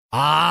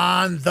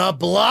On the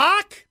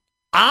Block,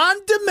 on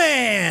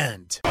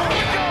demand.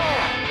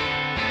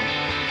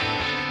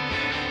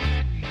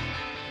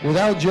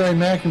 Without Jerry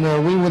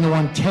McNamara, we would have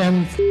won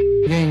 10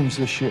 games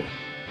this year.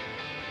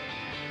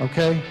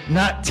 Okay?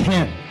 Not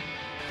 10.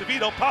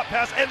 DeVito, pop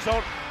pass, end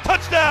zone,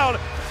 touchdown,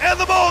 and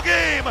the ball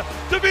game.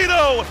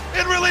 DeVito,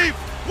 in relief,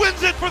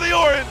 wins it for the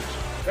Orange.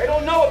 They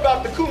don't know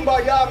about the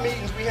Kumbaya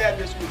meetings we had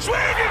this week. Swing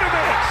and a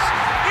miss.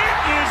 It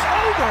is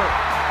over.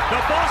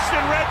 The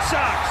Boston Red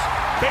Sox,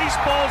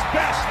 baseball's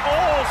best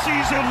all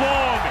season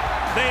long.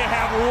 They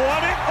have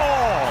won it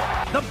all.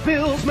 The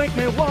Bills make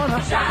me wanna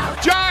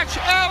shout. Josh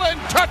Allen,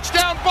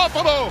 touchdown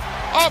Buffalo.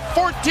 A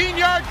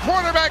 14-yard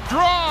quarterback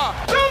draw.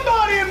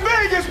 Somebody in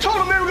Vegas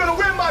told them they were going to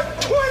win by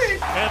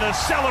 20. And the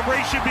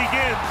celebration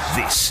begins.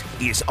 This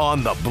is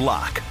On the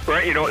Block.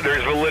 Right, you know,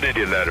 there's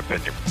validity in that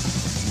opinion.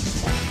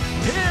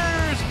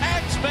 Here's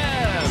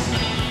X-Men.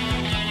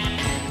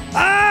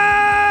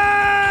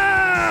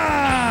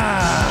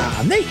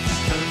 Nate.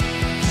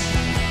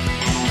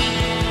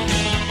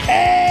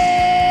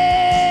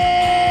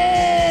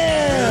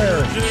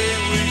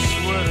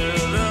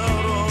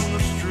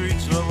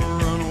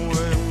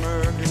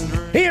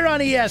 Here on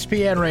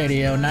ESPN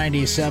Radio,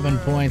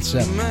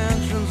 97.7.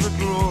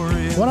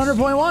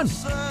 100.1.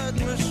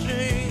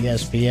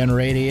 ESPN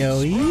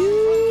Radio,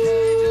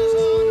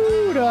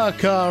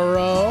 Utica,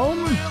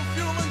 Rome.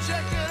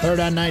 Heard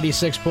on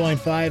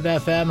 96.5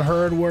 FM,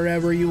 heard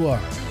wherever you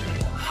are.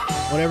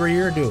 Whatever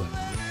you're doing.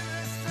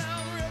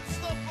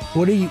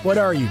 What are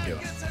you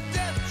doing?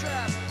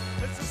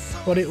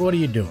 What are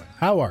you doing?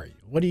 How are you?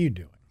 What are you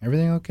doing?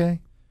 Everything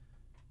okay?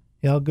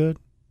 You all good?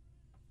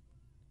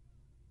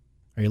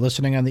 Are you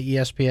listening on the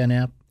ESPN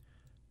app?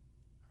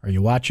 Are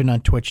you watching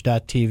on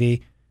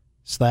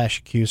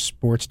twitch.tv/Q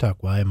Sports Talk?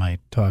 Why am I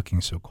talking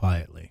so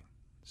quietly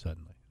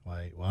suddenly?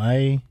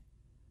 Why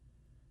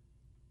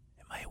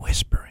am I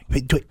whispering?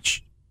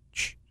 Shh.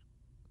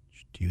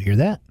 Do you hear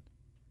that?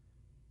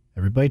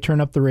 Everybody turn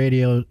up the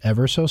radio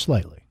ever so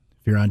slightly.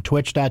 If you're on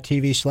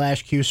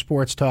twitch.tv/Q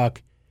Sports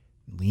Talk,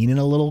 lean in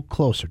a little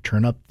closer.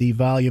 Turn up the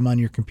volume on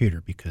your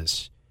computer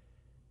because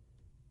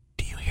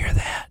do you hear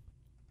that?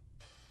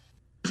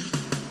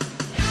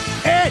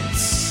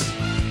 It's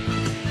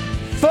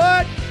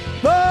football!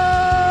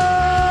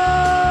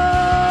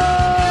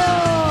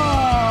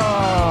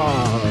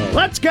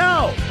 Let's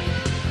go!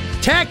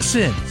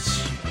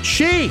 Texans,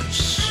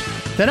 Chiefs.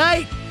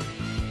 Tonight,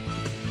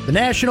 the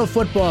National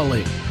Football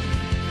League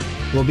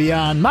will be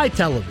on my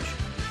television.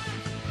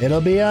 It'll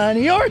be on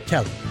your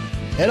television.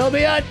 It'll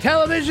be on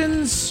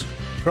televisions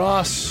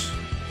across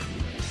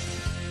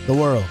the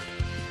world.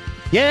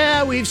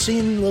 Yeah, we've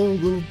seen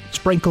little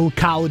sprinkled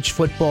college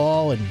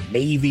football and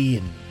Navy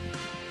and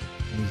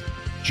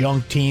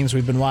junk teams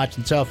we've been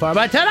watching so far.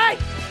 But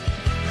tonight's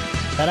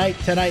the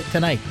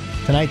night.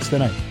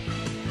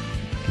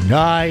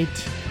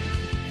 Tonight,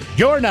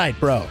 your night,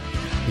 bro.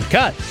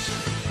 Because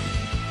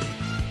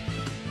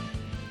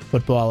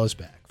football is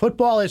back.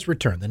 Football has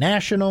returned. The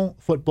National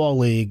Football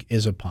League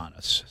is upon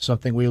us.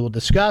 Something we will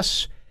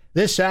discuss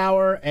this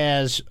hour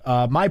as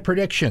my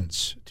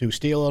predictions, to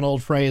steal an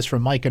old phrase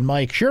from Mike and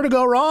Mike, sure to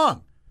go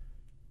wrong.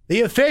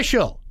 The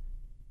official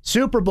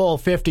Super Bowl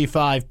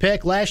 55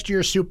 pick. Last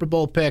year's Super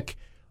Bowl pick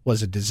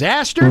was a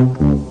disaster.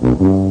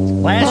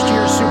 Last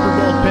year's Super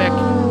Bowl pick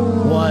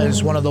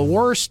was one of the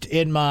worst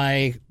in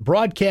my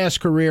broadcast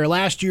career.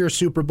 Last year's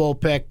Super Bowl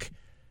pick.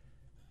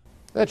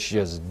 That's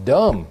just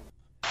dumb.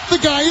 The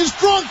guy is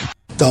drunk.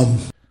 Dumb.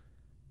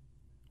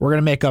 We're going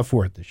to make up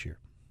for it this year.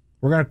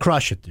 We're going to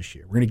crush it this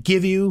year. We're going to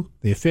give you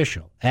the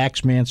official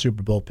Axeman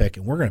Super Bowl pick,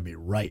 and we're going to be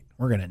right.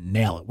 We're going to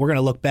nail it. We're going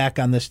to look back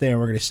on this day, and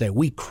we're going to say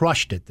we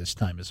crushed it this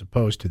time as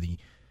opposed to the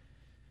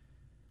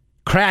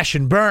crash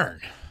and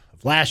burn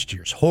of last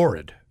year's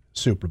horrid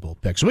Super Bowl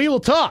pick. So we will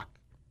talk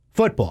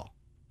football.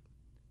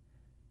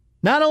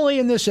 Not only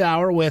in this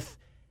hour with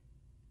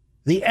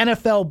the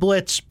NFL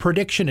Blitz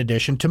Prediction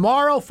Edition.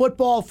 Tomorrow,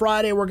 Football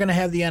Friday, we're going to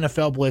have the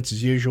NFL Blitz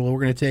as usual.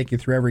 We're going to take you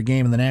through every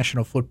game in the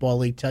National Football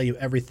League, tell you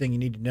everything you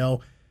need to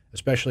know,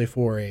 especially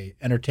for a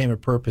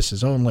entertainment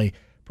purposes only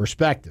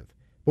perspective.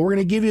 But we're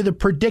going to give you the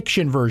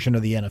prediction version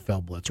of the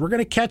NFL Blitz. We're going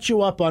to catch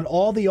you up on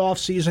all the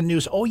offseason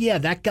news. Oh, yeah,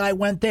 that guy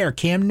went there.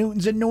 Cam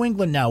Newton's in New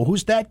England now.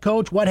 Who's that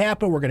coach? What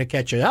happened? We're going to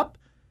catch you up.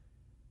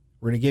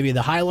 We're going to give you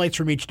the highlights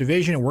from each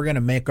division, and we're going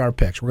to make our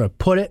picks. We're going to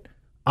put it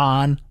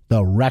on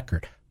the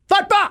record.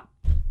 Football!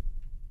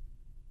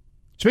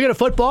 Speaking of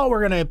football,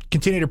 we're going to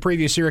continue to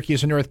preview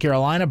Syracuse and North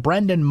Carolina.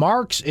 Brendan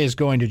Marks is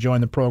going to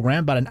join the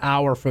program about an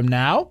hour from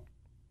now.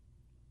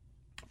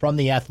 From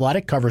The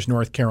Athletic, covers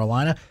North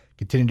Carolina.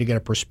 Continue to get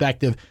a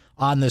perspective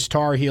on this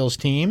Tar Heels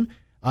team.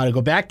 To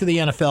go back to the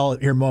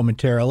NFL here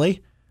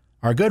momentarily,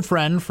 our good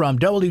friend from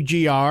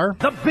WGR,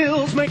 The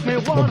Bills make me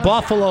wanna the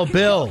Buffalo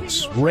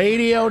Bills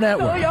Radio throw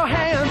Network, your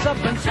hands up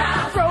and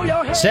throw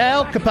your hands.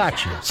 Sal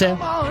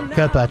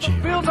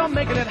Capaccio. Bills are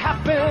making it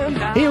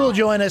happen. He will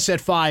join us at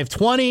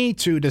 5:20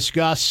 to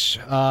discuss,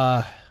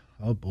 a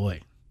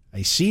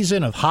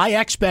season of high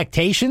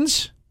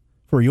expectations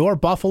for your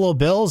Buffalo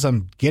Bills.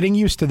 I'm getting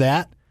used to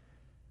that.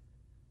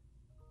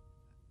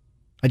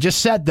 I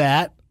just said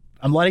that.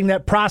 I'm letting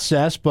that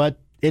process, but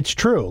it's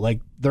true.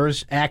 Like,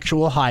 there's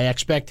actual high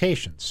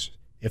expectations.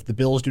 If the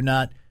Bills do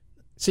not...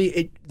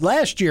 See,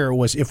 last year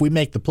was if we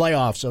make the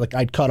playoffs, like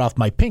I'd cut off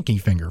my pinky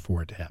finger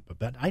for it to happen.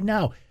 But I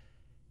now...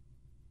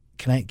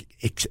 Can I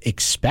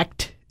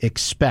expect?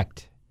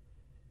 Expect.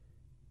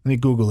 Let me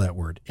Google that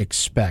word.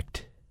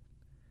 Expect.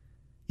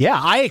 Yeah,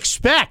 I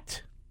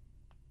expect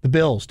the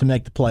Bills to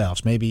make the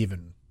playoffs. Maybe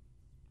even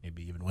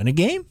win a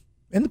game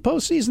in the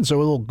postseason. So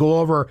we'll go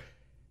over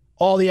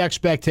all the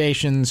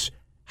expectations,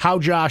 how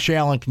Josh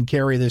Allen can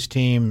carry this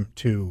team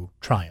to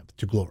triumph,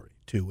 to glory,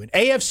 to an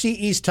AFC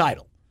East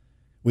title,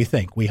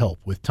 we hope,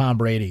 with Tom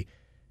Brady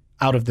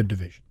out of the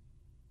division.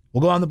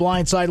 We'll go on the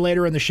blind side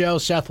later in the show.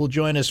 Seth will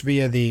join us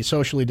via the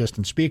socially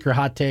distant speaker.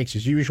 Hot takes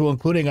as usual,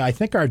 including I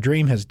think our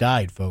dream has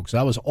died, folks.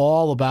 That was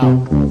all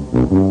about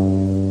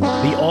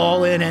the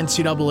all-in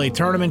NCAA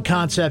tournament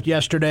concept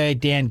yesterday.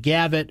 Dan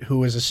Gavitt,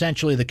 who is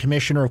essentially the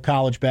commissioner of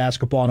college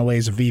basketball in a way,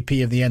 is a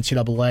VP of the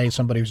NCAA,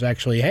 somebody who's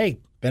actually,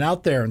 been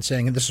out there and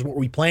saying, this is what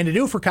we plan to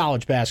do for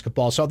college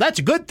basketball. So that's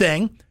a good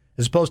thing,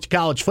 as opposed to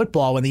college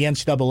football when the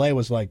NCAA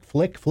was like,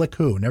 Flick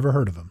who? Never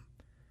heard of him.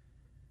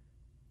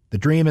 The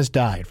dream has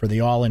died for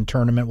the all-in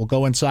tournament. We'll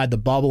go inside the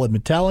bubble, I've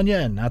been telling you,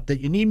 and not that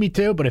you need me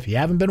to, but if you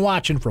haven't been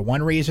watching for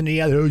one reason or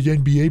the other, those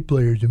NBA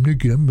players, I'm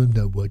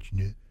not watching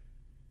it.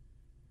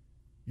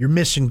 You're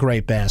missing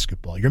great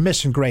basketball. You're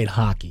missing great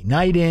hockey.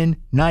 Night in,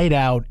 night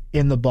out,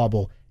 in the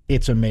bubble.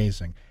 It's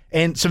amazing.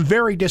 And some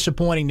very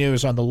disappointing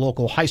news on the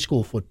local high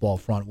school football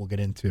front we'll get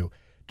into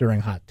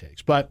during Hot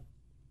Takes. But,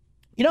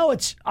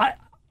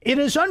 it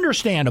is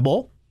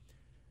understandable.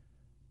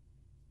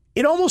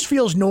 It almost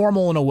feels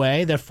normal in a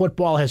way that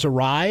football has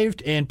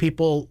arrived and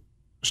people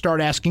start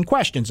asking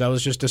questions. I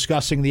was just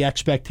discussing the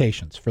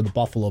expectations for the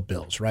Buffalo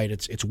Bills, right?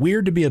 It's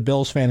weird to be a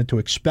Bills fan and to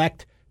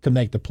expect to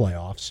make the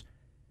playoffs,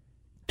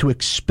 to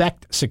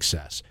expect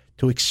success,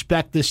 to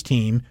expect this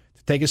team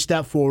to take a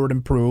step forward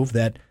and prove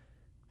that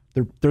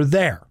they're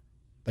there.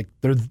 Like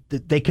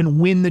they can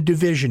win the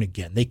division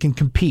again. They can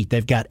compete.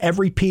 They've got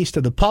every piece to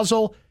the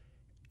puzzle.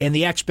 And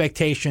the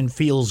expectation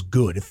feels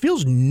good.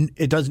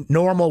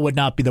 Normal would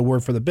not be the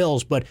word for the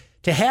Bills, but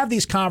to have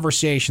these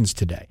conversations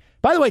today.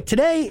 By the way,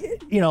 today,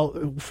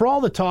 for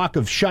all the talk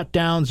of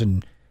shutdowns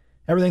and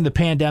everything the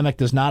pandemic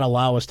does not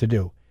allow us to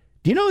do,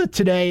 you know that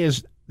today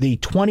is the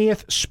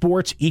 20th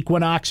sports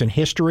equinox in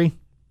history?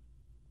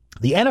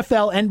 The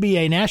NFL,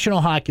 NBA,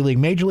 National Hockey League,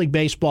 Major League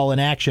Baseball in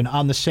action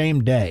on the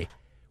same day.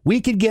 We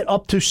could get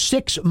up to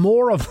 6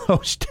 more of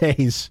those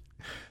days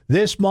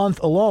this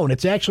month alone.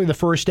 It's actually the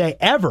first day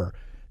ever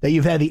that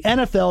you've had the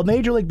NFL,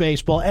 Major League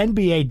Baseball,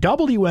 NBA,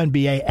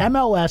 WNBA,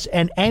 MLS,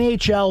 and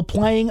NHL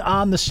playing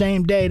on the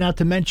same day, not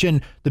to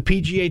mention the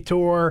PGA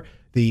Tour,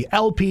 the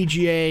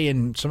LPGA,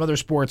 and some other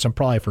sports I'm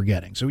probably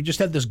forgetting. So we just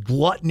have this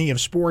gluttony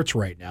of sports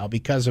right now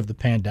because of the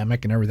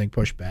pandemic and everything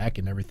pushed back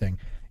and everything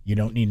you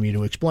don't need me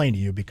to explain to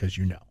you because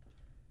you know.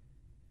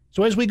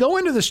 So as we go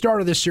into the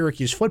start of this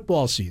Syracuse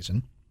football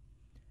season,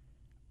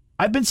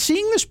 I've been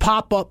seeing this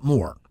pop up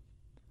more.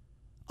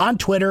 On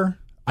Twitter,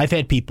 I've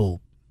had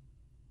people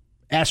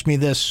ask me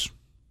this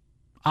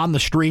on the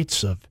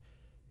streets of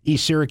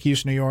East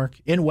Syracuse, New York,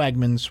 in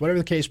Wegmans, whatever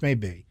the case may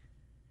be.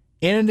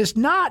 And it is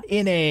not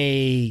in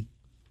a,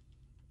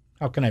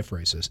 how can I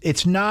phrase this?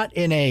 It's not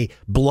in a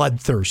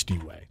bloodthirsty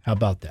way. How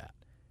about that?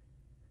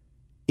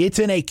 It's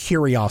in a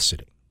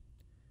curiosity.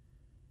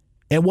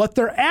 And what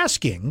they're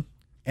asking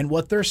and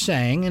what they're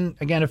saying, and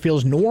again, it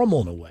feels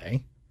normal in a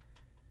way,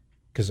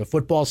 because the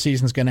football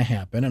season is going to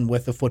happen, and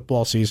with the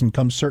football season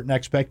comes certain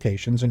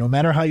expectations. And no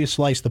matter how you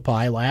slice the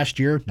pie, last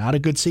year, not a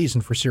good season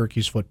for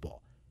Syracuse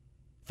football.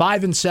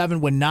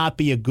 5-7 would not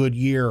be a good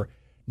year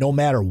no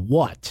matter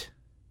what.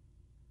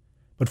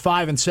 But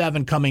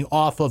 5-7 coming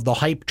off of the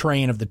hype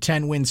train of the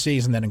 10-win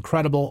season, that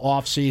incredible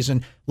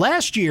offseason.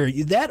 Last year,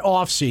 that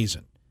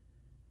offseason,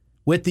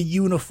 with the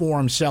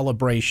uniform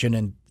celebration,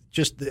 and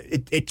just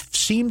it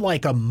seemed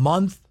like a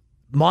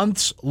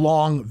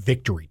months-long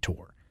victory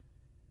tour.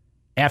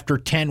 After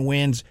 10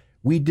 wins,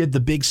 we did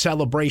the big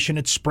celebration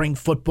at spring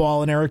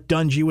football, and Eric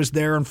Dungy was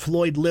there, and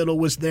Floyd Little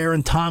was there,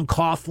 and Tom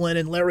Coughlin,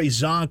 and Larry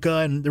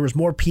Zonka, and there was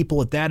more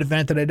people at that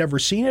event than I'd ever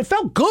seen. It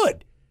felt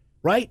good,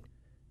 right?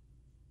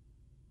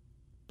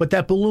 But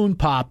that balloon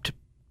popped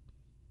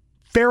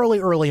fairly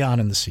early on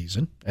in the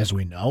season, as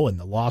we know, and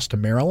the loss to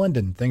Maryland,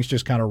 and things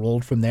just kind of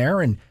rolled from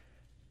there. And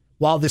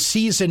while the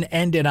season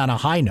ended on a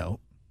high note,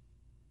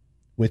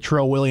 with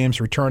Trill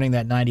Williams returning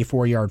that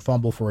 94-yard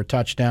fumble for a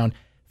touchdown,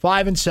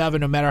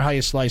 5-7, no matter how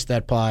you slice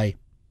that pie,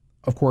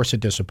 of course, a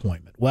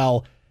disappointment.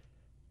 Well,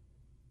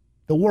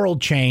 the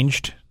world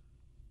changed,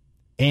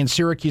 and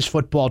Syracuse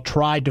football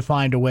tried to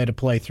find a way to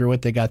play through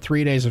it. They got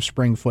 3 days of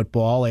spring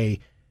football, a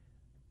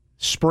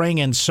spring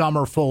and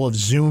summer full of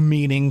Zoom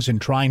meetings and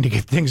trying to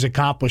get things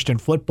accomplished in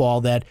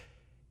football that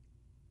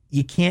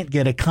you can't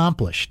get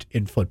accomplished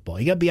in football.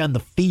 You got to be on the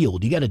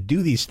field. You got to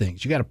do these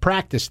things. You got to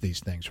practice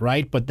these things,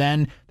 right? But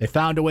then they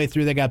found a way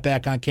through. They got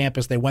back on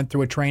campus. They went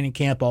through a training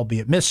camp,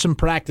 albeit missed some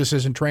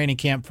practices in training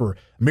camp for a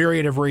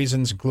myriad of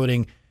reasons,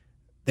 including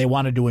They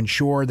wanted to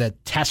ensure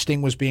that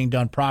testing was being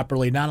done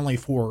properly, not only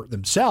for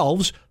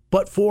themselves,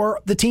 but for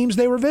the teams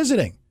they were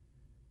visiting.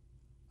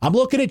 I'm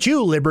looking at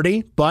you,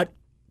 Liberty, but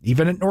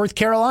even at North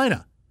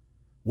Carolina,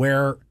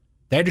 where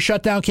they had to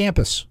shut down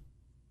campus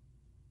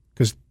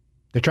because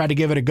they tried to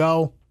give it a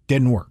go,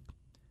 didn't work.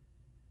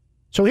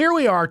 So here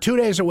we are, 2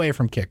 days away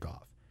from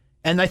kickoff.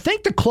 And I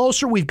think the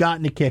closer we've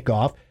gotten to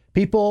kickoff,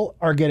 people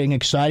are getting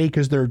excited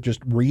because they're just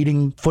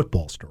reading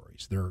football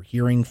stories. They're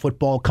hearing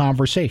football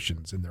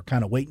conversations, and they're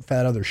kind of waiting for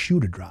that other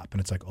shoe to drop.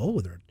 And it's like, oh,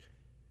 they're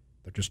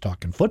just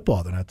talking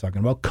football. They're not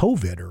talking about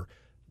COVID or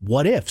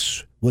what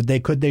ifs. Would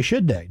they, could they,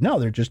 should they? No,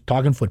 they're just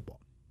talking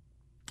football.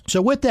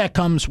 So with that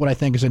comes what I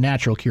think is a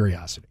natural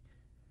curiosity.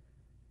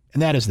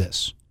 And that is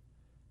this.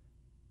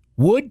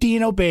 Would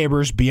Dino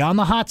Babers be on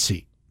the hot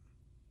seat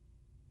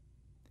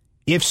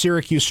if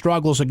Syracuse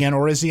struggles again,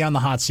 or is he on the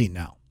hot seat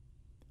now?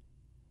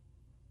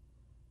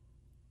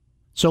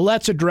 So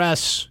let's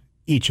address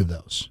each of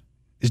those.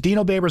 Is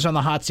Dino Babers on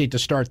the hot seat to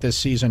start this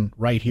season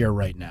right here,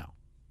 right now?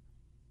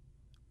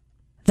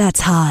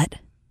 That's hot.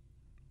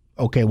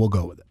 Okay, we'll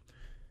go with it.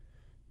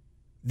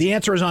 The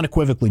answer is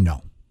unequivocally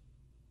no.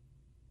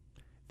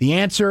 The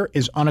answer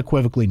is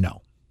unequivocally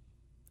no.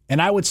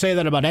 And I would say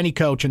that about any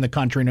coach in the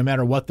country, no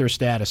matter what their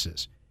status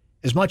is.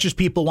 As much as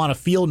people want to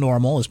feel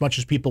normal, as much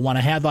as people want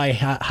to have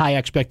high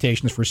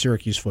expectations for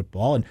Syracuse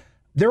football, and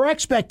their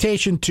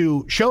expectation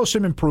to show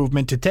some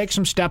improvement, to take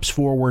some steps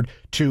forward,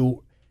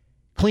 to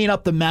clean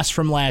up the mess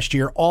from last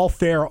year, all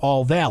fair,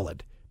 all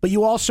valid. But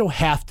you also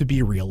have to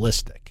be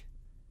realistic.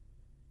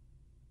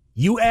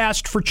 You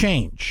asked for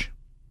change.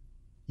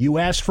 You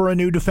asked for a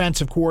new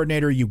defensive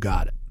coordinator, you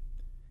got it.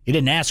 You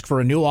didn't ask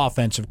for a new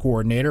offensive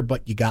coordinator,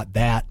 but you got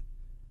that.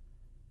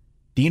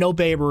 Dino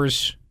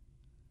Babers,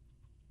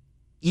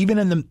 even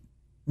in the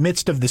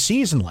midst of the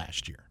season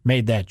last year,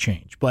 made that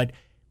change. But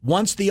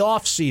once the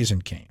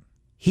offseason came,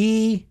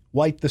 he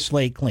wiped the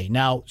slate clean.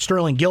 Now,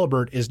 Sterling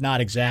Gilbert is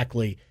not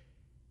exactly,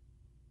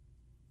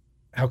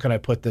 how can I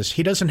put this?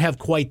 He doesn't have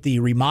quite the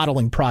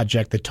remodeling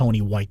project that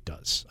Tony White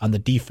does on the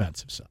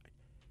defensive side.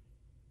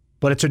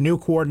 But it's a new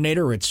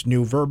coordinator, it's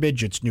new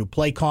verbiage, it's new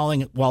play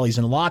calling. While he's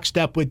in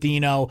lockstep with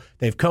Dino,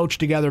 they've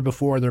coached together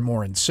before, they're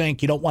more in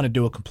sync. You don't want to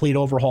do a complete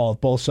overhaul of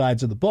both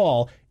sides of the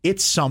ball.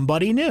 It's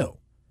somebody new.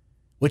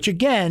 Which,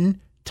 again,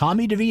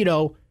 Tommy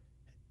DeVito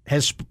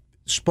has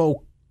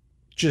spoke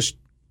just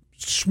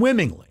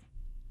swimmingly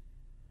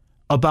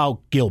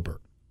about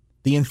Gilbert.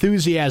 The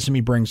enthusiasm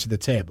he brings to the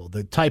table,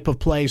 the type of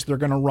plays they're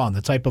going to run,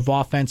 the type of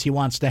offense he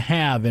wants to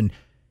have, and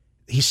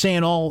he's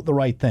saying all the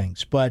right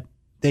things, but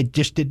they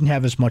just didn't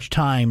have as much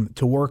time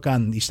to work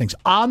on these things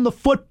on the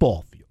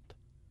football field.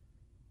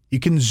 You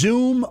can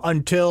zoom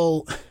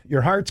until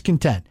your heart's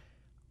content.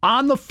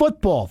 On the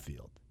football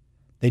field,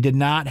 they did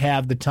not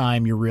have the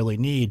time you really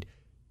need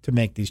to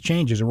make these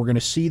changes, and we're going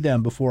to see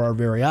them before our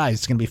very eyes.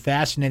 It's going to be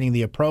fascinating,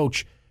 the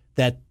approach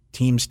that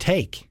teams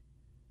take.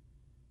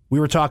 We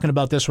were talking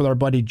about this with our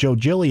buddy Joe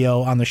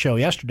Giglio on the show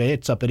yesterday.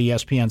 It's up at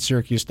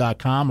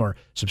ESPNSyracuse.com, or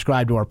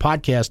subscribe to our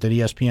podcast at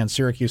ESPN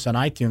Syracuse on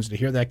iTunes to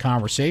hear that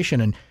conversation.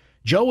 And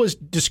Joe was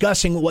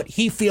discussing what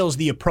he feels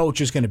the approach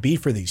is going to be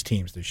for these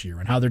teams this year,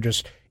 and how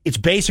it's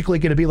basically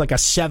going to be like a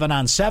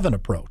 7-on-7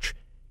 approach,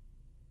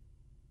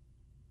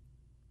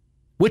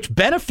 which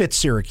benefits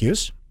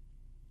Syracuse,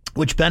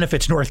 which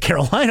benefits North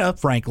Carolina,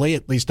 frankly,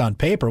 at least on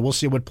paper. We'll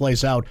see what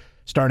plays out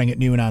starting at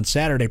noon on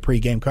Saturday.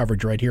 Pregame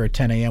coverage right here at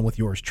 10 a.m. with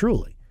yours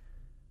truly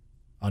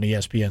on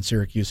ESPN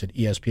Syracuse at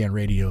ESPN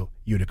Radio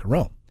Utica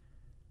Rome.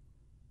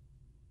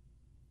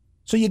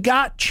 So you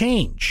got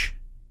change.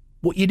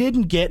 What you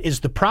didn't get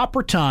is the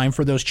proper time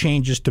for those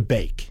changes to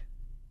bake.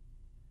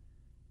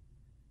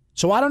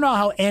 So I don't know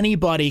how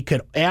anybody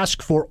could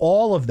ask for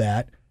all of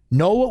that,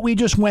 know what we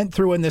just went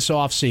through in this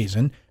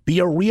offseason, be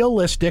a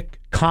realistic,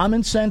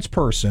 common sense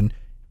person,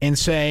 and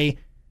say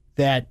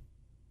that,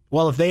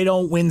 well, if they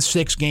don't win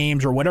 6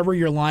 games or whatever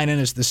your line in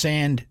is the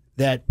sand,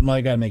 that, well,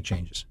 I got to make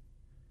changes.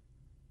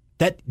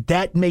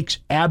 That makes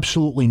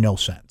absolutely no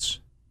sense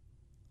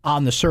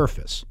on the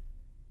surface.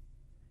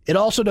 It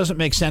also doesn't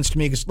make sense to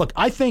me because, look,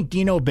 I think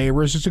Dino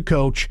Babers is a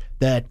coach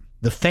that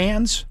the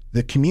fans,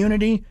 the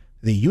community,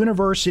 the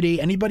university,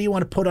 anybody you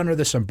want to put under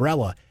this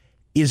umbrella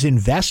is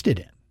invested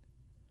in,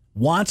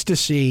 wants to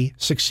see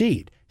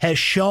succeed, has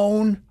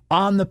shown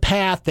on the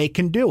path they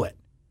can do it.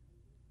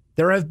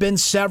 There have been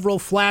several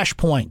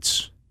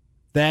flashpoints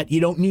that you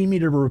don't need me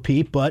to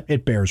repeat, but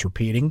it bears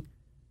repeating.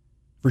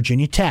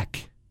 Virginia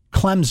Tech,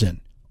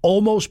 Clemson,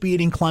 almost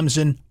beating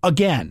Clemson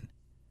again.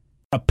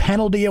 A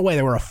penalty away.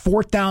 They were a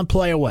 4th down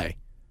play away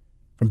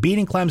from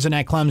beating Clemson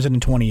at Clemson in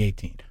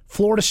 2018.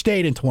 Florida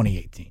State in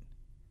 2018.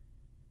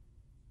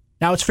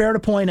 Now, it's fair to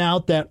point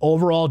out that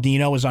overall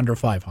Dino is under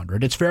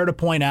 500. It's fair to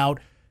point out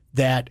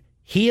that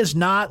he is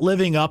not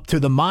living up to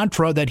the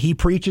mantra that he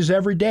preaches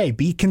every day.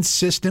 Be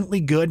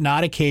consistently good,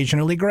 not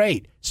occasionally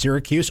great.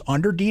 Syracuse,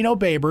 under Dino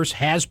Babers,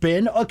 has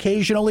been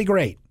occasionally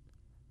great.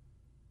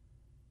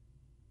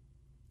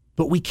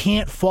 But we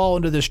can't fall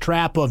into this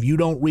trap of you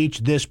don't reach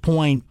this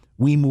point,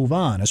 we move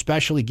on,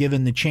 especially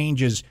given the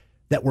changes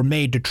that were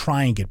made to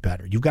try and get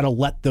better. You've got to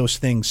let those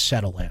things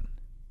settle in.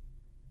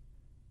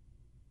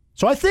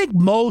 So I think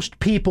most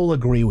people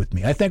agree with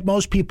me. I think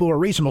most people are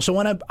reasonable. So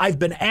when I've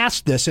been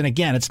asked this, and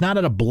again, it's not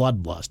out of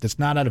bloodlust. It's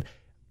not out of,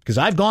 because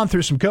I've gone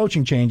through some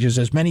coaching changes,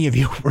 as many of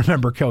you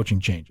remember coaching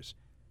changes.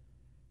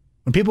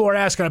 When people were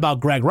asking about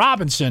Greg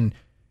Robinson,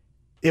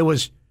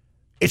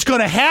 it's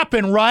going to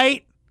happen,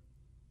 right?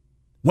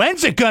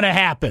 When's it going to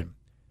happen?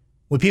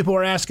 When people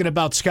were asking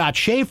about Scott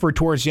Schaefer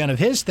towards the end of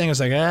his thing, I was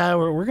like,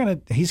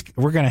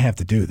 we're gonna have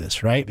to do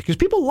this, right? Because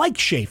people like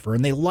Schaefer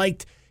and they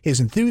liked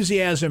his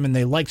enthusiasm and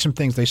they liked some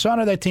things they saw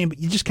on that team, but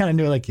you just kind of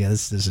knew, like, yeah,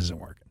 this isn't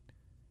working.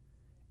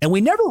 And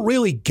we never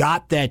really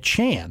got that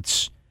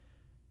chance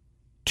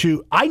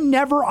to. I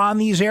never on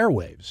these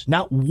airwaves,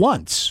 not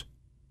once,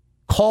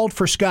 called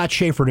for Scott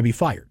Schaefer to be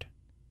fired.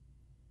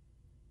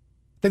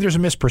 I think there's a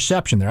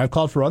misperception there. I've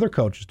called for other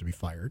coaches to be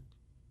fired.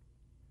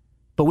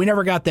 But we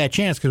never got that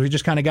chance because we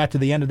just kind of got to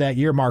the end of that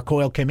year. Mark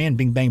Coyle came in,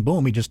 bing, bang,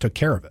 boom. He just took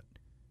care of it.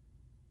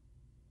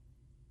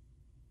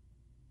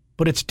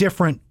 But it's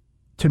different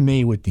to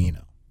me with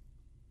Dino.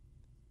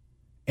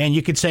 And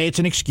you could say it's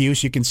an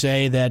excuse. You can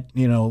say that,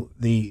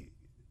 the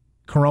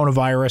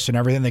coronavirus and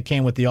everything that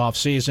came with the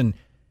offseason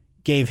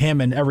gave him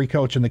and every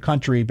coach in the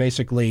country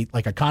basically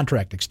like a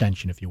contract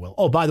extension, if you will.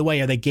 Oh, by the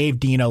way, they gave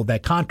Dino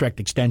that contract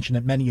extension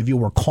that many of you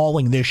were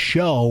calling this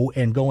show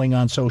and going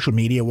on social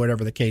media,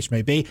 whatever the case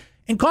may be,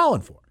 and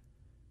calling for.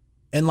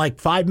 And like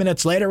 5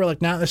 minutes later, we're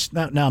like, no,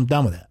 I'm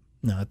done with that.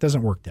 No, it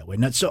doesn't work that way.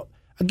 Now, so,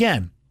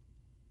 again,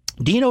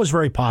 Dino is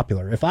very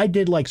popular. If I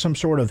did like some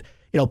sort of,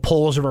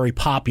 polls are very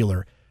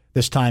popular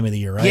this time of the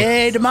year, right?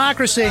 Yay,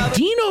 democracy.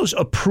 Dino's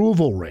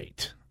approval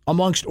rate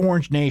amongst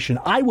Orange Nation,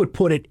 I would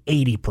put it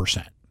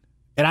 80%.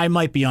 And I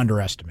might be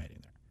underestimating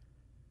there.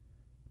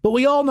 But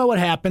we all know what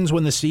happens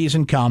when the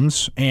season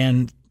comes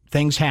and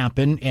things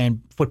happen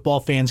and football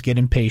fans get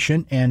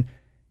impatient. And,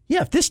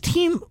 yeah, if this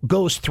team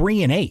goes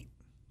 3-8,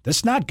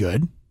 that's not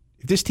good.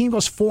 If this team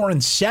goes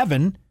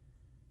 4-7,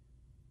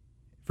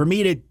 for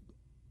me to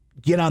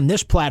get on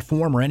this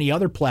platform or any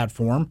other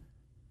platform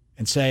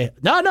and say,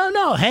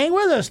 no, hang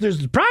with us.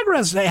 There's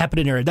progress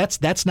happening here.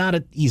 That's not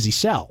an easy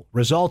sell.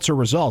 Results are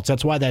results.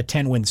 That's why that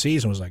 10-win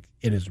season was like,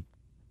 it is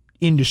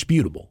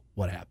indisputable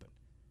what happened.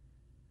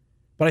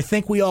 But I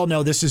think we all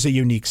know this is a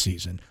unique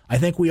season. I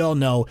think we all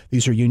know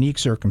these are unique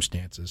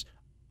circumstances.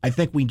 I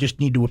think we just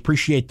need to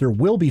appreciate there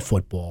will be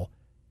football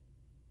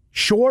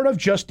short of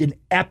just an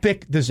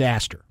epic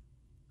disaster.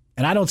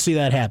 And I don't see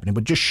that happening,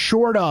 but just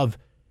short of,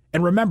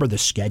 and remember the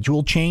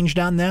schedule changed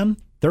on them.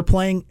 They're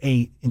playing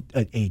a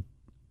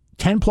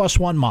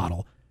 10+1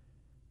 model.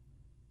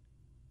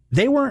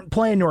 They weren't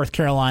playing North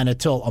Carolina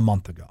till a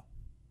month ago.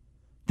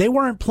 They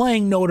weren't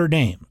playing Notre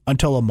Dame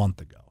until a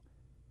month ago.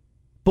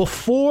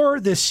 Before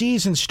the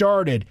season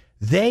started,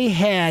 they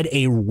had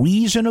a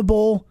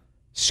reasonable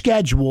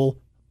schedule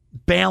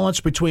balance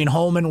between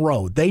home and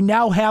road. They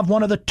now have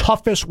one of the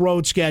toughest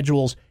road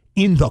schedules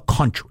in the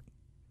country.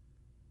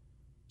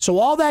 So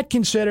all that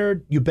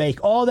considered, you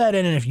bake all that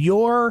in, and if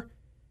your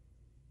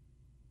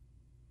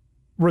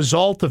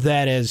result of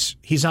that is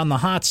he's on the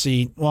hot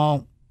seat,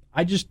 well,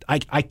 I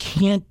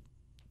can't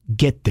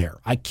get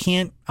there.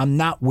 I'm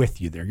not with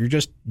you there. You're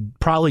just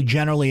probably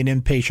generally an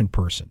impatient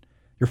person.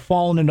 You're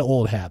falling into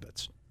old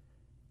habits.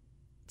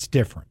 It's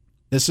different.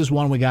 This is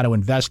one we got to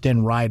invest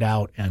in, ride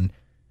out, and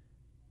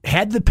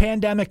had the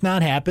pandemic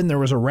not happened, there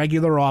was a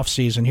regular off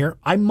season here,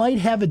 I might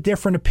have a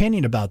different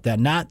opinion about that.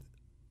 Not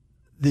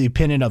the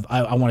opinion of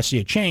I want to see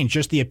a change,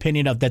 just the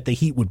opinion of that the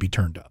heat would be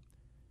turned up.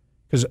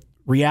 Because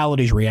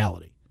reality is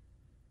reality.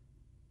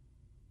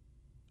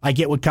 I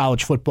get what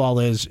college football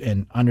is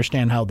and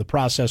understand how the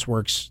process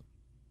works,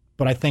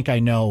 but I think I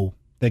know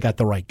they got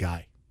the right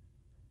guy.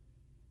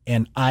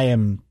 And I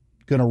am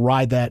going to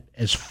ride that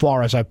as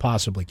far as I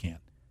possibly can.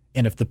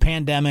 And if the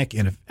pandemic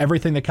and if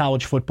everything that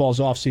college football's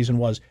offseason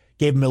was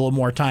gave him a little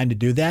more time to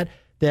do that,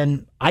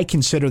 then I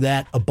consider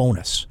that a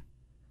bonus.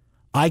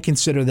 I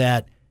consider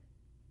that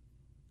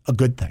a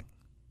good thing.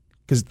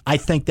 Because I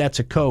think that's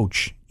a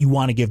coach you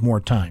want to give more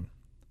time.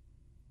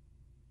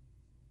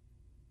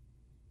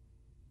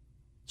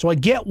 So I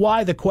get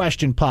why the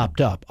question popped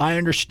up. I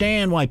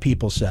understand why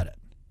people said it.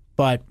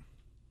 But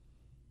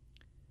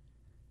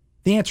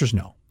the answer is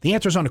no. The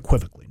answer is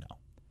unequivocally no.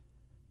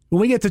 When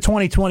we get to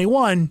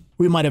 2021,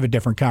 we might have a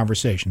different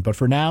conversation. But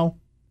for now,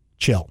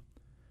 chill.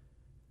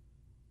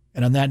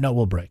 And on that note,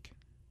 we'll break.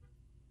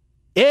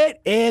 It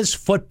is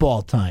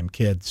football time,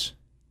 kids.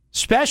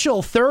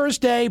 Special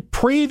Thursday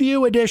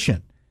preview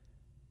edition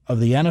of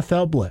the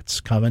NFL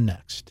Blitz coming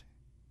next.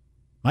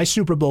 My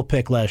Super Bowl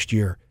pick last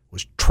year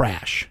was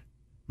trash.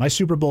 My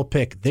Super Bowl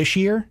pick this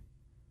year,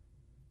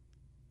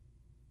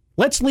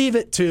 let's leave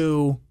it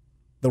to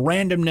the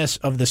randomness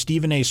of the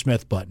Stephen A.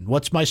 Smith button.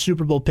 What's my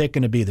Super Bowl pick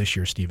going to be this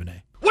year, Stephen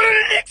A.? What do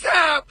the Knicks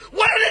have?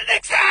 What do the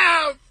Knicks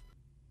have?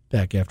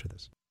 Back after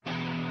this.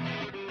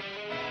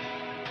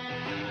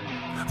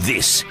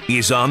 This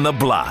is On the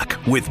Block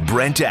with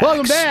Brent Axe.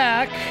 Welcome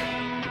back.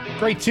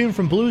 Great tune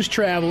from Blues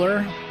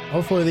Traveler.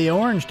 Hopefully the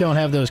Orange don't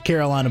have those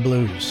Carolina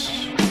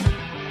Blues.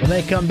 When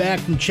they come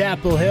back from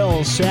Chapel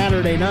Hill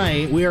Saturday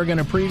night, we are going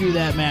to preview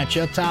that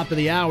matchup top of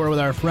the hour with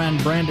our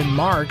friend Brandon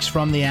Marks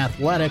from The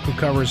Athletic, who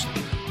covers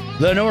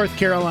the North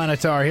Carolina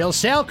Tar Heels.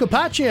 Sal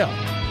Capaccio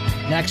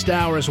next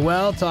hour as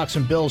well. Talk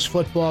some Bills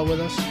football with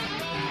us.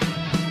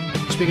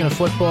 Speaking of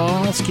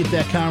football, let's keep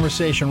that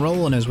conversation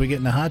rolling as we get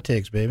into hot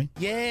takes, baby.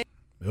 Yeah.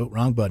 Oh,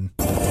 wrong button.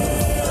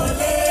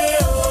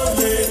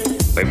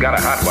 We've got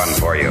a hot one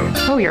for you.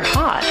 Oh, you're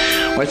hot.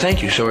 Why,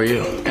 thank you. So are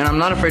you. And I'm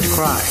not afraid to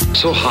cry.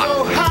 So hot.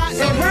 So hot it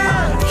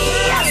hurts.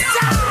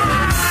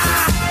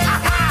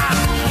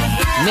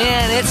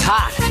 Man, it's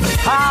hot.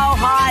 How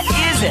hot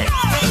is it?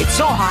 It's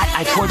so hot,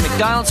 I poured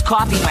McDonald's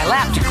coffee in my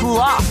lap to cool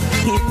off.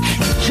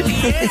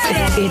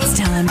 It's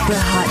time for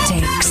Hot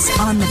Takes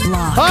on the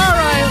Block. All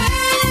right.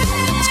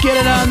 Let's get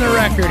it on the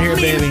record here,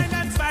 baby.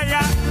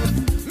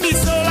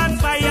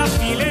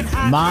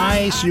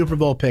 My Super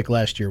Bowl pick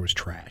last year was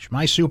trash.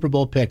 My Super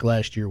Bowl pick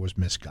last year was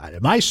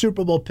misguided. My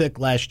Super Bowl pick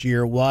last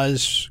year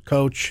was,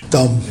 Coach,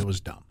 dumb. It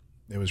was dumb.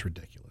 It was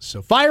ridiculous.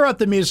 So fire up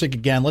the music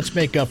again. Let's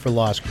make up for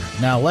lost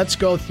ground. Now let's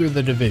go through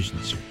the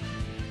divisions here.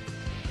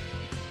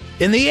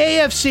 In the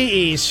AFC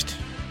East,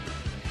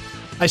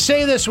 I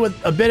say this with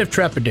a bit of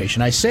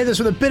trepidation. I say this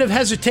with a bit of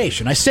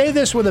hesitation. I say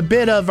this with a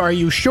bit of, are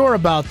you sure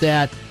about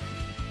that?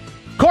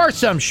 Of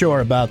course I'm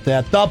sure about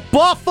that. The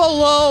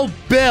Buffalo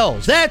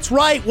Bills. That's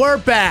right, we're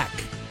back.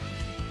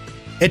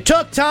 It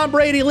took Tom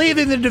Brady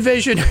leaving the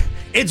division.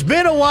 It's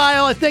been a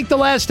while. I think the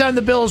last time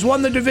the Bills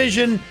won the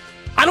division,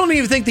 I don't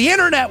even think the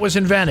internet was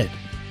invented.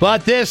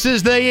 But this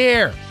is the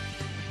year.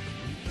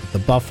 The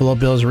Buffalo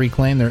Bills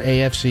reclaim their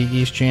AFC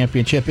East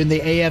championship. In the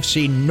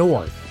AFC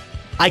North,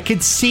 I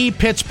could see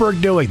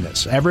Pittsburgh doing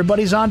this.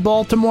 Everybody's on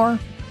Baltimore.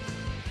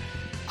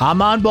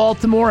 I'm on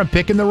Baltimore. I'm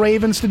picking the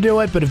Ravens to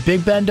do it. But if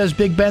Big Ben does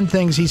Big Ben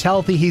things, he's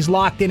healthy, he's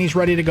locked in, he's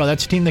ready to go.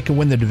 That's a team that can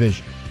win the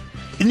division.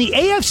 In the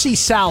AFC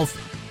South,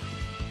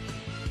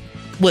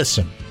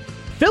 listen,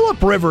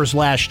 Phillip Rivers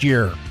last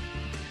year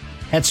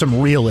had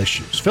some real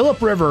issues.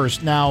 Phillip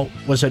Rivers now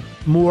was it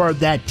more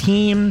that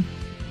team,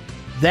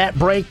 that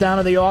breakdown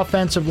of the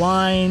offensive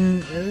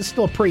line. It's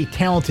still a pretty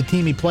talented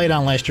team he played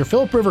on last year.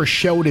 Phillip Rivers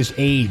showed his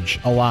age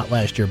a lot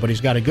last year, but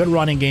he's got a good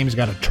running game. He's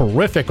got a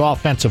terrific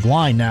offensive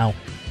line now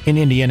in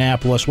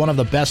Indianapolis, one of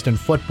the best in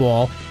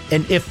football.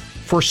 And if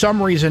for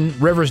some reason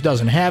Rivers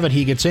doesn't have it,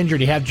 he gets injured,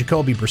 you have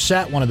Jacoby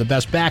Brissett, one of the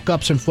best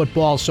backups in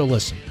football. So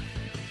listen,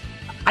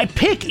 I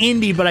pick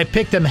Indy, but I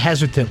pick them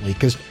hesitantly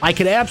because I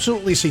could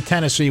absolutely see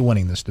Tennessee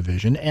winning this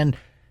division. And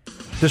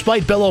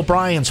despite Bill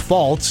O'Brien's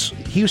faults,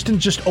 Houston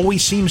just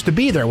always seems to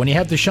be there. When you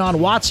have Deshaun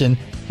Watson,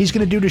 he's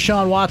going to do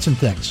Deshaun Watson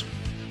things.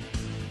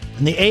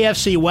 In the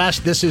AFC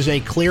West, this is a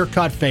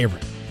clear-cut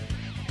favorite.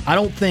 I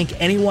don't think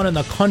anyone in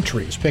the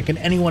country is picking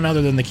anyone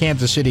other than the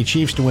Kansas City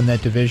Chiefs to win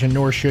that division,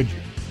 nor should you.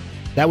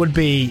 That would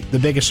be the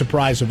biggest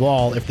surprise of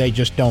all if they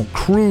just don't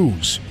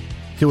cruise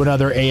to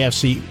another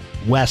AFC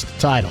West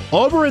title.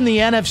 Over in the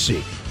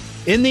NFC,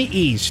 in the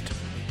East,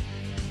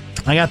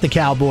 I got the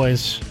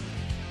Cowboys.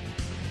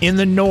 In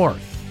the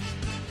North,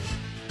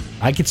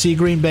 I could see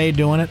Green Bay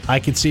doing it. I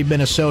could see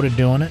Minnesota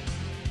doing it.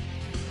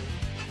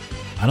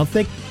 I don't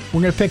think we're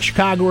going to pick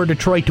Chicago or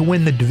Detroit to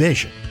win the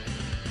division.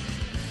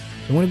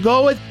 I'm going to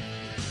go with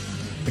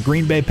the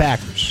Green Bay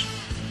Packers.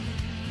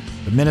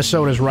 But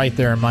Minnesota's right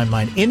there in my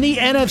mind. In the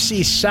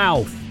NFC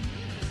South,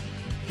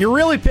 you're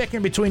really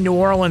picking between New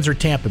Orleans or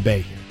Tampa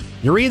Bay here.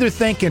 You're either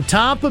thinking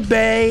Tampa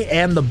Bay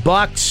and the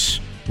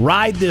Bucs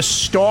ride this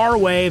star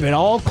wave, it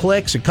all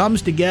clicks, it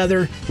comes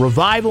together,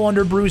 revival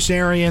under Bruce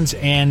Arians,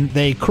 and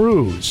they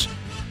cruise.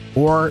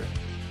 Or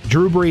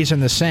Drew Brees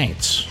and the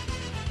Saints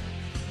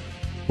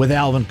with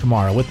Alvin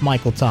Kamara, with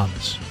Michael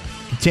Thomas,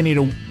 continue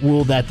to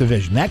rule that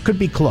division. That could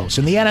be close.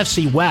 In the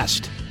NFC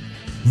West,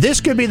 this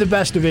could be the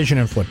best division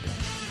in football.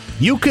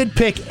 You could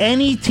pick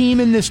any team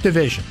in this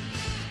division,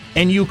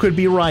 and you could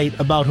be right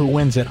about who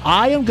wins it.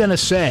 I am going to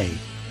say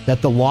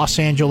that the Los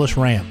Angeles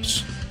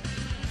Rams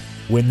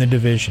win the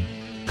division,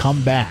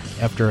 come back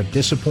after a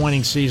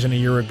disappointing season a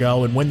year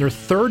ago, and win their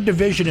third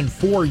division in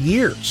 4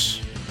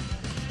 years.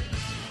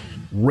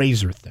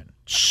 Razor thin.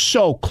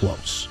 So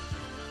close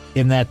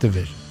in that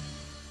division.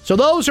 So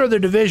those are the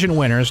division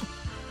winners.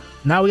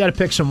 Now we got to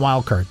pick some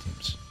wild card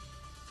teams.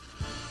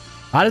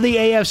 Out of the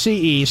AFC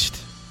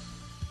East,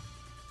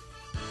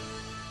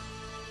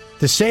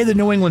 to say the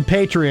New England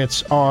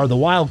Patriots are the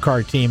wild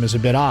card team is a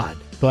bit odd,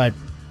 but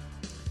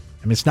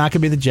I mean, it's not going to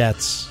be the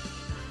Jets,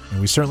 and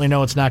we certainly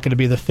know it's not going to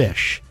be the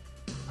Fish.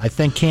 I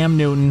think Cam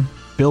Newton,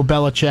 Bill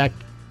Belichick,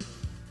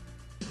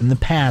 and the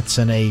Pats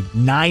in a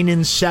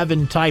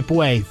 9-7 type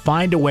way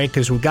find a way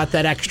because we've got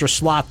that extra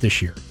slot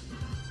this year.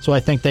 So I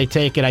think they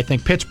take it. I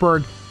think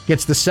Pittsburgh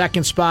gets the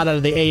second spot out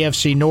of the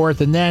AFC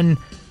North, and then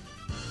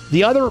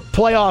the other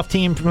playoff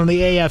team from the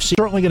AFC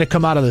certainly going to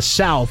come out of the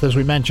South, as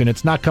we mentioned.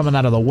 It's not coming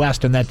out of the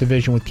West in that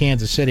division with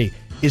Kansas City.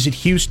 Is it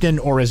Houston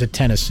or is it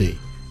Tennessee,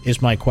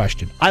 is my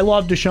question. I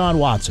love Deshaun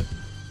Watson.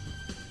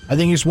 I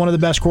think he's one of the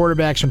best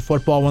quarterbacks in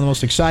football, one of the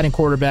most exciting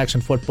quarterbacks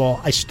in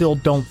football. I still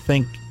don't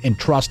think and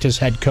trust his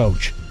head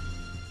coach.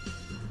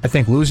 I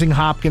think losing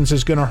Hopkins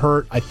is going to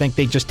hurt. I think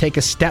they just take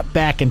a step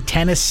back, and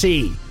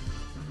Tennessee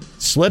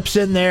slips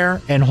in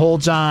there and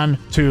holds on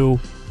to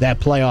that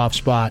playoff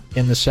spot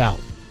in the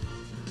South.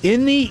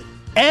 In the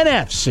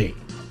NFC,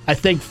 I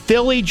think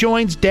Philly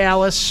joins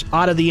Dallas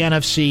out of the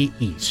NFC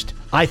East.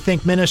 I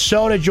think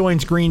Minnesota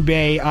joins Green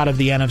Bay out of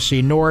the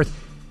NFC North.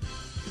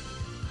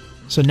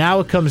 So now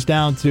it comes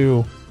down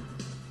to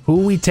who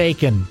we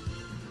taking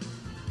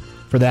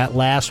for that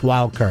last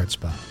wild card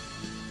spot.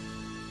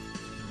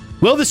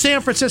 Will the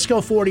San Francisco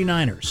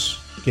 49ers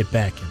get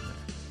back in there?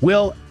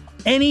 Will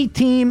any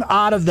team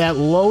out of that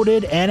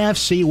loaded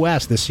NFC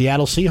West, the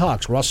Seattle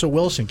Seahawks, Russell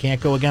Wilson can't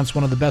go against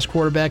one of the best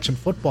quarterbacks in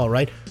football,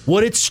 right?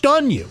 Would it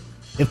stun you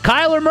if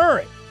Kyler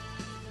Murray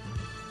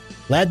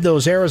led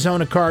those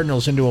Arizona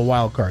Cardinals into a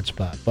wild card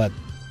spot? But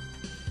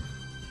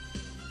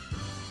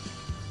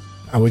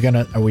are we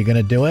gonna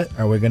do it?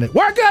 We're gonna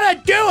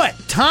do it!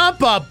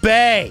 Tampa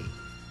Bay,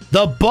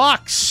 the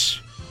Bucs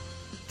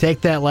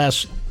take that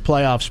last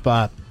playoff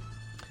spot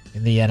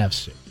in the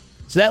NFC.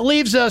 So that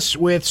leaves us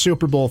with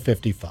Super Bowl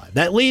 55.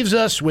 That leaves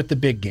us with the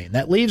big game.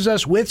 That leaves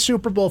us with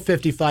Super Bowl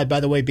 55,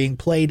 by the way, being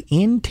played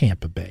in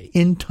Tampa Bay.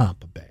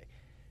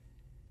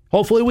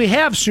 Hopefully we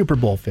have Super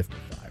Bowl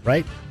 55,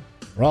 right?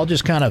 We're all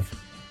just kind of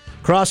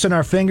crossing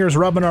our fingers,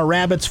 rubbing our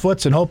rabbit's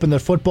foots, and hoping that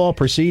football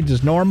proceeds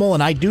as normal.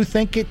 And I do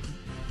think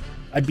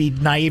I'd be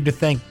naive to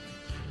think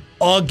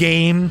a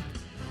game,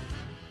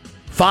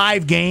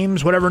 5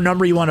 games, whatever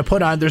number you want to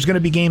put on, there's going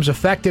to be games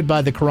affected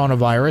by the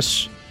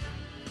coronavirus.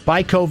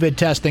 By COVID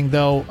testing,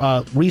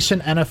 though,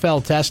 recent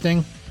NFL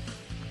testing,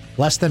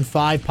 less than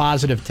 5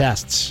 positive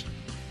tests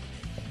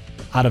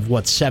out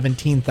of,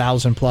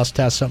 17,000 plus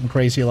tests, something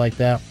crazy like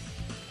that.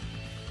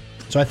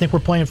 So I think we're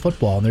playing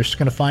football, and they're just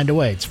going to find a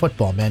way. It's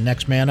football, man.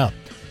 Next man up.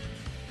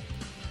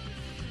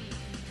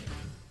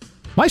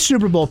 My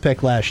Super Bowl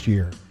pick last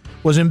year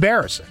was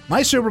embarrassing.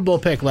 My Super Bowl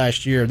pick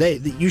last year,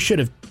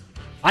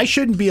 I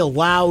shouldn't be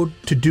allowed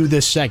to do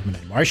this segment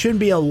anymore. I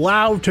shouldn't be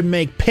allowed to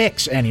make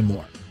picks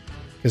anymore.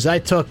 Because I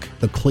took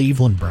the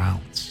Cleveland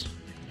Browns.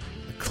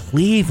 To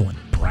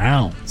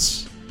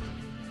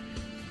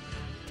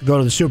go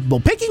to the Super Bowl.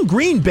 Picking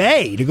Green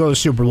Bay to go to the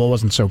Super Bowl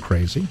wasn't so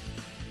crazy.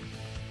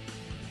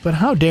 But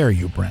how dare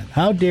you, Brent?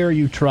 How dare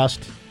you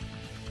trust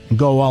and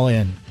go all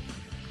in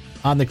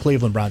on the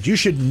Cleveland Browns? You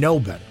should know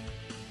better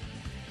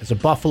as a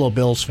Buffalo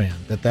Bills fan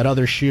that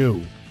other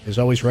shoe is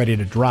always ready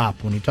to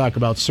drop when you talk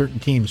about certain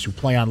teams who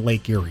play on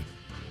Lake Erie.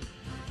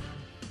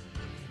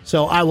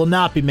 So I will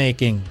not be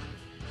making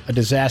a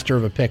disaster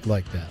of a pick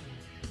like that.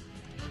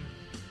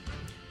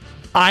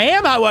 I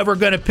am, however,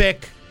 going to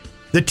pick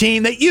the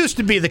team that used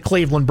to be the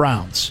Cleveland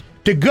Browns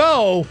to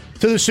go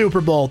to the Super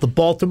Bowl. The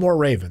Baltimore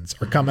Ravens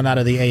are coming out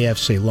of the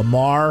AFC.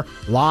 Lamar,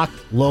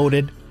 locked,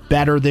 loaded,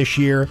 better this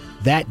year.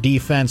 That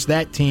defense,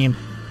 that team.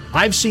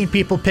 I've seen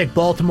people pick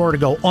Baltimore to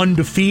go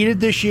undefeated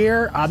this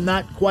year. I'm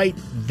not quite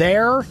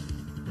there.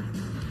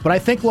 But I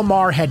think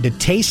Lamar had to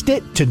taste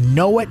it, to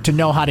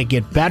know how to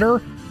get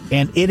better.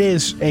 And it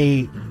is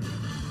a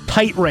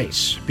tight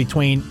race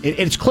between,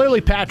 it's clearly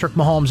Patrick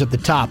Mahomes at the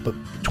top, but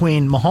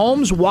between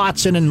Mahomes,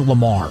 Watson, and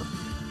Lamar,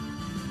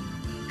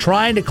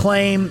 trying to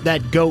claim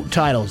that GOAT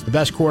title as the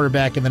best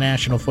quarterback in the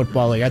National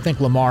Football League. I think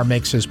Lamar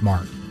makes his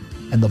mark.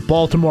 And the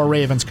Baltimore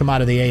Ravens come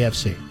out of the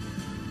AFC.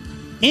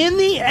 In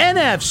the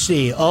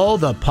NFC,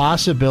 the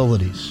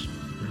possibilities.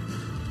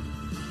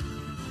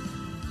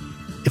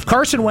 If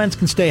Carson Wentz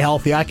can stay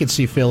healthy, I could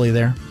see Philly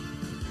there.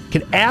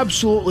 Could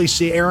absolutely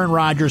see Aaron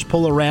Rodgers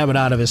pull a rabbit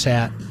out of his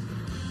hat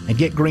and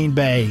get Green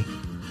Bay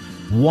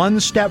one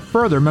step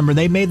further. Remember,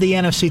 they made the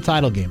NFC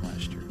title game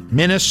last year.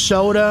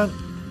 Minnesota.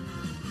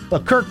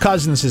 Look, Kirk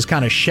Cousins has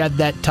kind of shed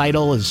that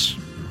title as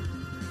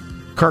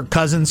Kirk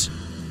Cousins.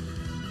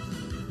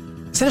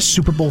 Is that a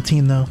Super Bowl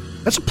team, though?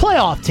 That's a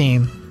playoff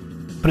team,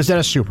 but is that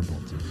a Super Bowl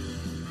team?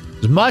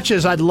 As much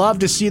as I'd love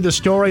to see the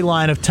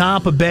storyline of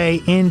Tampa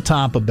Bay in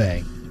Tampa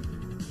Bay,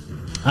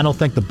 I don't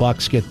think the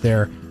Bucs get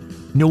there.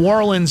 New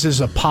Orleans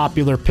is a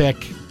popular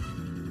pick,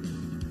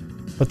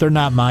 but they're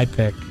not my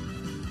pick.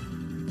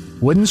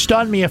 Wouldn't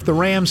stun me if the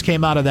Rams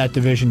came out of that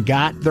division,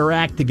 got their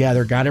act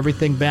together, got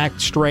everything back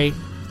straight.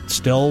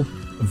 Still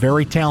a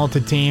very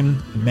talented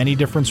team in many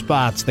different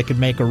spots that could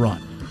make a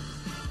run.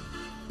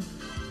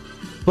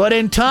 But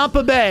in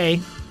Tampa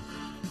Bay,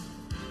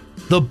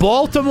 the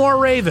Baltimore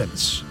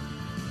Ravens,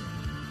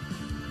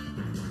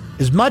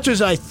 as much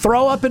as I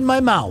throw up in my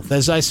mouth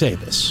as I say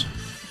this,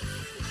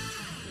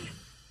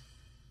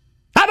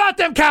 how about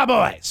them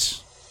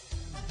Cowboys?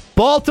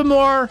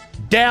 Baltimore,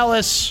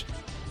 Dallas,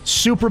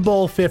 Super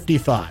Bowl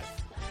 55.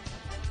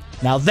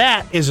 Now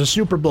that is a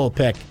Super Bowl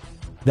pick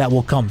that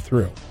will come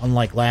through,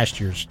 unlike last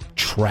year's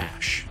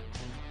trash.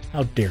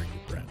 How dare you,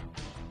 Brent?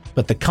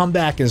 But the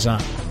comeback is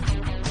on.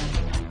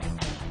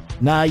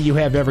 Now you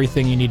have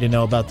everything you need to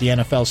know about the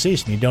NFL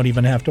season. You don't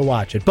even have to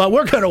watch it. But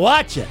we're going to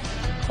watch it.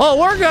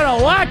 We're going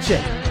to watch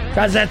it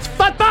because it's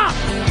football.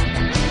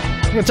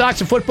 We're going to talk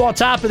some football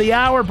top of the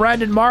hour.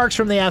 Brendan Marks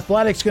from The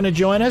Athletic's going to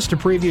join us to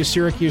preview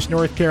Syracuse,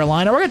 North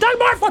Carolina. We're going to talk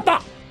more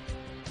football.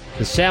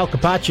 Sal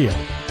Capaccio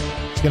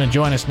is going to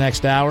join us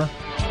next hour.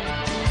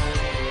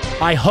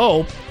 I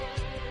hope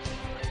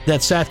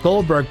that Seth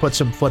Goldberg put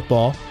some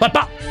football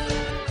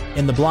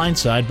in the blind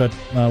side, but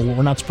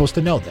we're not supposed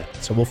to know that.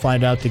 So we'll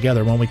find out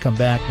together when we come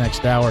back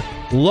next hour.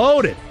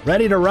 Loaded,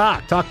 ready to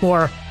rock. Talk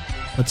more.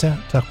 What's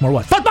that? Talk more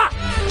what? Football!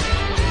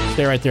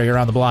 Stay right there. You're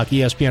on the block.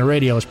 ESPN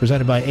Radio is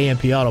presented by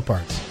A&P Auto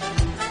Parts.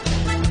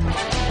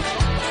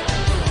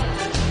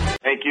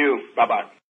 Thank you. Bye-bye.